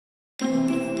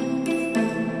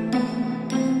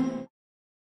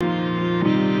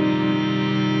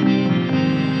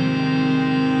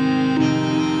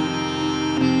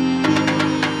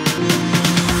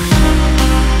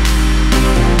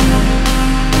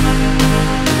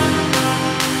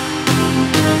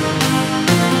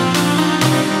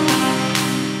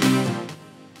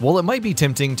it might be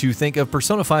tempting to think of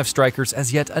Persona 5 Strikers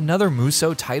as yet another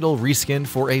musou title reskinned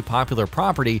for a popular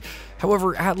property,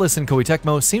 however, Atlus and Koei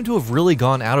Tecmo seem to have really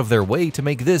gone out of their way to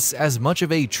make this as much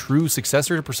of a true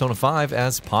successor to Persona 5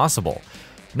 as possible.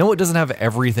 No, it doesn't have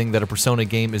everything that a Persona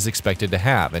game is expected to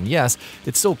have, and yes,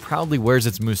 it still proudly wears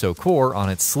its musou core on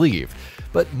its sleeve.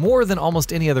 But more than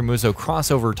almost any other musou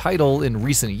crossover title in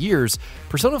recent years,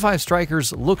 Persona 5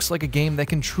 Strikers looks like a game that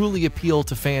can truly appeal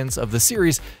to fans of the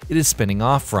series it is spinning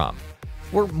off from.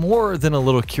 We're more than a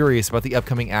little curious about the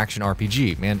upcoming action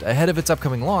RPG, and ahead of its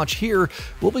upcoming launch here,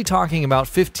 we'll be talking about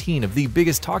 15 of the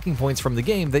biggest talking points from the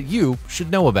game that you should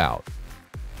know about.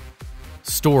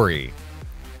 Story.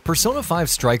 Persona 5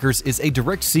 Strikers is a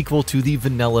direct sequel to the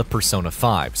vanilla Persona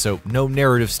 5, so no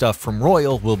narrative stuff from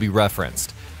Royal will be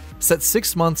referenced. Set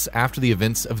 6 months after the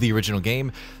events of the original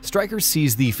game, Strikers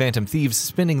sees the Phantom Thieves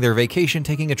spending their vacation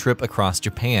taking a trip across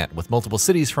Japan, with multiple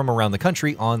cities from around the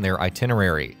country on their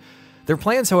itinerary. Their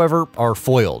plans, however, are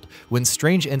foiled when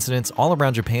strange incidents all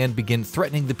around Japan begin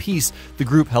threatening the peace the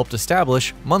group helped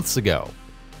establish months ago.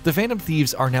 The Phantom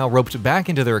Thieves are now roped back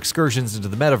into their excursions into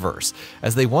the metaverse,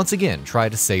 as they once again try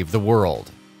to save the world.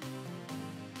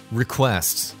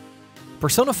 Requests.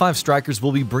 Persona 5 Strikers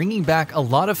will be bringing back a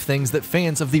lot of things that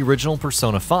fans of the original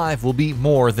Persona 5 will be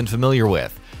more than familiar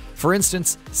with. For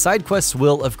instance, side quests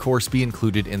will of course be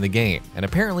included in the game, and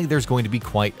apparently there's going to be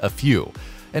quite a few.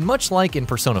 And much like in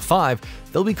Persona 5,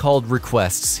 they'll be called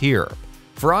requests here.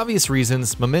 For obvious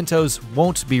reasons, mementos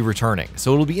won't be returning,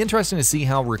 so it'll be interesting to see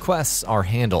how requests are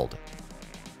handled.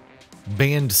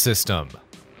 Band system.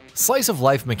 Slice of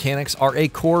life mechanics are a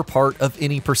core part of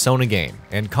any Persona game,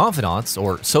 and confidants,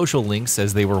 or social links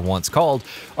as they were once called,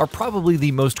 are probably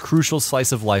the most crucial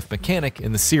slice of life mechanic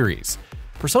in the series.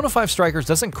 Persona 5 Strikers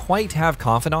doesn't quite have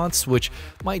confidants, which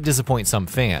might disappoint some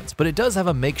fans, but it does have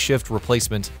a makeshift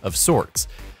replacement of sorts: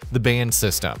 the band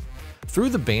system. Through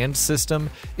the band system,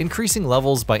 increasing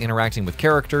levels by interacting with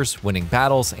characters, winning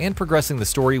battles, and progressing the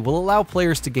story will allow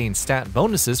players to gain stat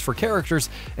bonuses for characters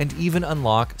and even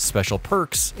unlock special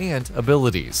perks and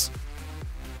abilities.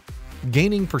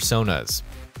 Gaining personas.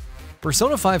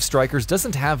 Persona 5 Strikers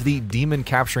doesn't have the demon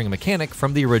capturing mechanic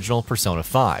from the original Persona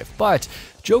 5, but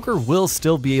Joker will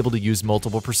still be able to use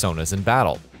multiple personas in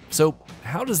battle. So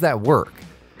how does that work?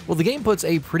 Well, the game puts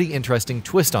a pretty interesting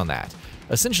twist on that.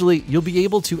 Essentially, you'll be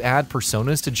able to add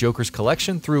personas to Joker's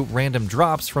collection through random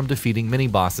drops from defeating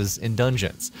mini-bosses in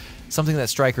dungeons. Something that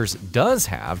Strikers does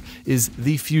have is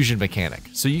the fusion mechanic,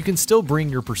 so you can still bring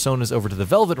your personas over to the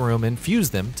Velvet Room and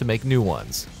fuse them to make new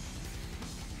ones.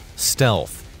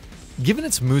 Stealth. Given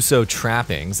its musou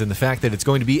trappings and the fact that it's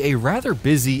going to be a rather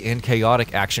busy and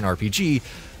chaotic action RPG,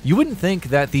 you wouldn't think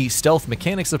that the stealth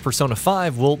mechanics of Persona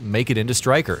 5 will make it into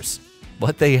Strikers.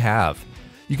 But they have.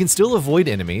 You can still avoid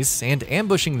enemies, and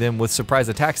ambushing them with surprise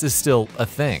attacks is still a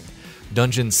thing.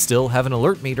 Dungeons still have an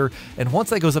alert meter, and once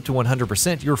that goes up to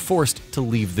 100%, you're forced to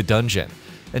leave the dungeon.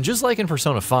 And just like in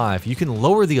Persona 5, you can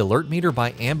lower the alert meter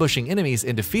by ambushing enemies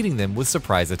and defeating them with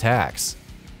surprise attacks.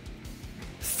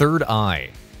 Third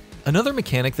Eye. Another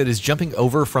mechanic that is jumping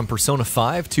over from Persona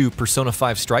 5 to Persona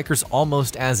 5 Strikers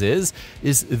almost as is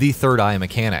the Third Eye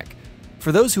mechanic.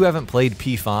 For those who haven't played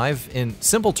P5, in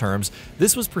simple terms,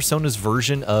 this was Persona's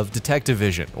version of Detective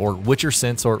Vision, or Witcher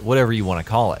Sense, or whatever you want to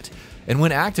call it. And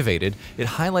when activated, it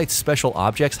highlights special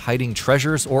objects hiding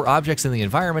treasures or objects in the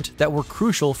environment that were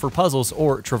crucial for puzzles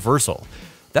or traversal.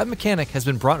 That mechanic has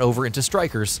been brought over into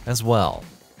Strikers as well.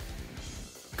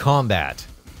 Combat.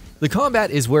 The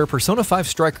combat is where Persona 5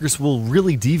 Strikers will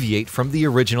really deviate from the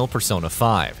original Persona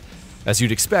 5. As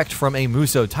you'd expect from a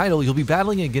musou title, you'll be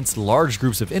battling against large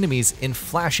groups of enemies in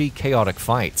flashy, chaotic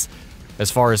fights.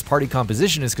 As far as party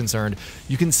composition is concerned,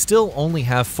 you can still only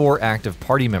have 4 active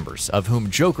party members, of whom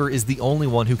Joker is the only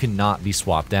one who cannot be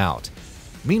swapped out.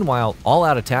 Meanwhile,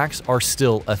 all-out attacks are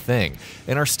still a thing,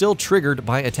 and are still triggered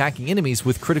by attacking enemies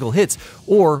with critical hits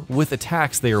or with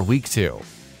attacks they are weak to.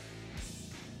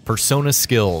 Persona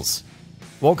skills.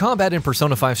 While combat in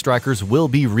Persona 5 Strikers will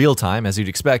be real-time as you'd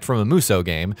expect from a musou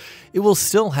game, it will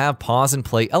still have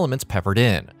pause-and-play elements peppered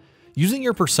in. Using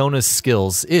your Persona's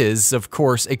skills is, of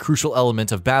course, a crucial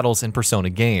element of battles in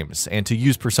Persona games, and to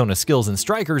use Persona skills in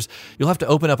Strikers, you'll have to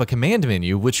open up a command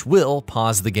menu which will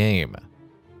pause the game.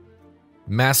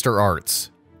 Master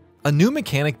Arts. A new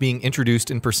mechanic being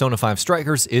introduced in Persona 5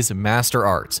 Strikers is Master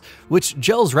Arts, which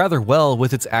gels rather well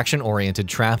with its action-oriented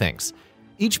trappings.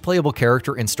 Each playable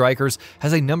character in Strikers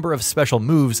has a number of special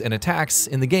moves and attacks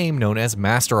in the game known as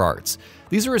Master Arts.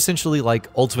 These are essentially like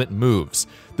ultimate moves.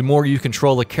 The more you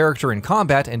control a character in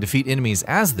combat and defeat enemies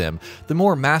as them, the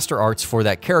more Master Arts for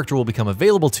that character will become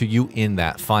available to you in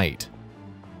that fight.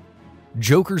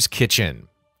 Joker's Kitchen.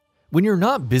 When you're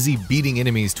not busy beating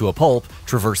enemies to a pulp,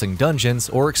 traversing dungeons,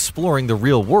 or exploring the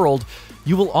real world,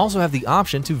 you will also have the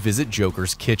option to visit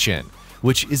Joker's Kitchen,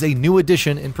 which is a new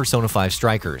addition in Persona 5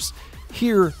 Strikers.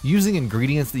 Here, using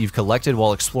ingredients that you've collected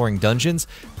while exploring dungeons,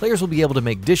 players will be able to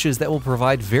make dishes that will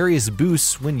provide various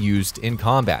boosts when used in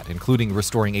combat, including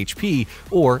restoring HP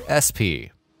or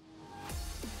SP.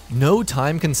 No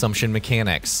time consumption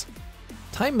mechanics.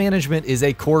 Time management is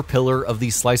a core pillar of the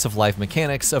slice-of-life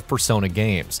mechanics of Persona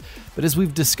games, but as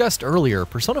we've discussed earlier,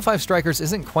 Persona 5 Strikers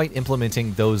isn't quite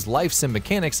implementing those life sim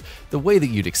mechanics the way that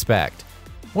you'd expect.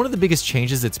 One of the biggest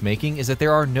changes it's making is that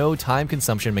there are no time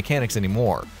consumption mechanics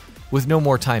anymore. With no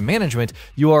more time management,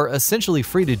 you are essentially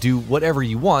free to do whatever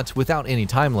you want without any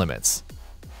time limits.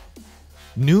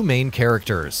 New main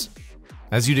characters.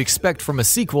 As you'd expect from a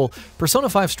sequel, Persona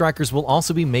 5 Strikers will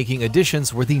also be making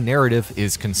additions where the narrative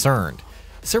is concerned.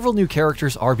 Several new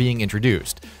characters are being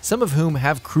introduced, some of whom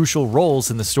have crucial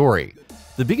roles in the story.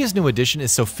 The biggest new addition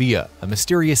is Sophia, a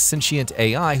mysterious sentient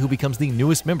AI who becomes the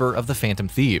newest member of the Phantom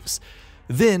Thieves.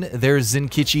 Then there's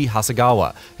Zenkichi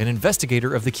Hasegawa, an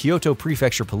investigator of the Kyoto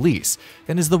Prefecture Police,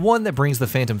 and is the one that brings the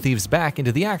Phantom Thieves back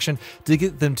into the action to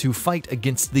get them to fight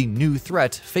against the new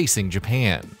threat facing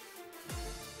Japan.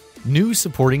 New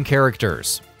supporting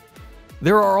characters.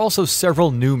 There are also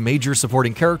several new major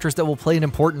supporting characters that will play an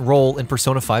important role in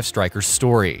Persona 5 Strikers'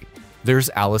 story. There's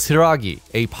Alice Hiragi,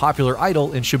 a popular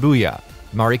idol in Shibuya,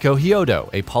 Mariko Hyodo,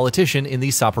 a politician in the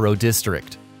Sapporo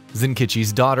district,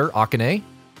 Zenkichi's daughter Akane,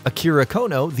 Akira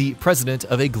Kono, the president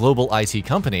of a global IT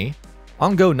company,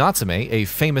 Ango Natsume, a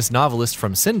famous novelist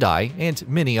from Sendai, and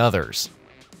many others.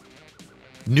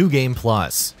 New Game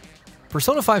Plus.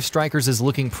 Persona 5 Strikers is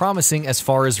looking promising as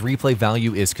far as replay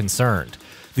value is concerned.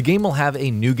 The game will have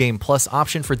a New Game Plus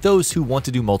option for those who want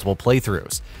to do multiple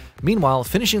playthroughs. Meanwhile,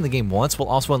 finishing the game once will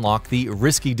also unlock the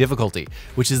Risky difficulty,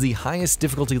 which is the highest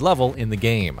difficulty level in the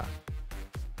game.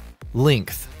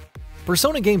 Length.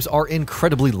 Persona games are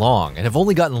incredibly long and have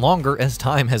only gotten longer as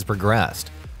time has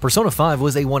progressed. Persona 5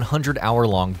 was a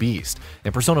 100-hour-long beast,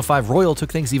 and Persona 5 Royal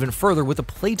took things even further with a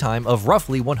playtime of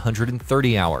roughly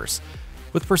 130 hours.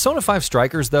 With Persona 5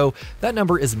 Strikers, though, that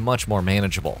number is much more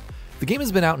manageable. The game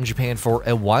has been out in Japan for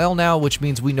a while now, which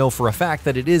means we know for a fact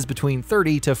that it is between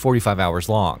 30 to 45 hours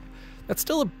long. That's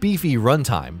still a beefy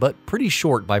runtime, but pretty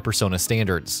short by Persona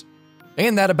standards.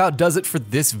 And that about does it for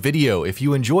this video. If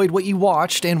you enjoyed what you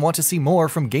watched and want to see more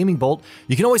from Gaming Bolt,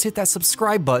 you can always hit that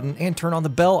subscribe button and turn on the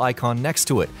bell icon next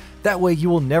to it. That way you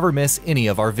will never miss any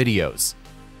of our videos.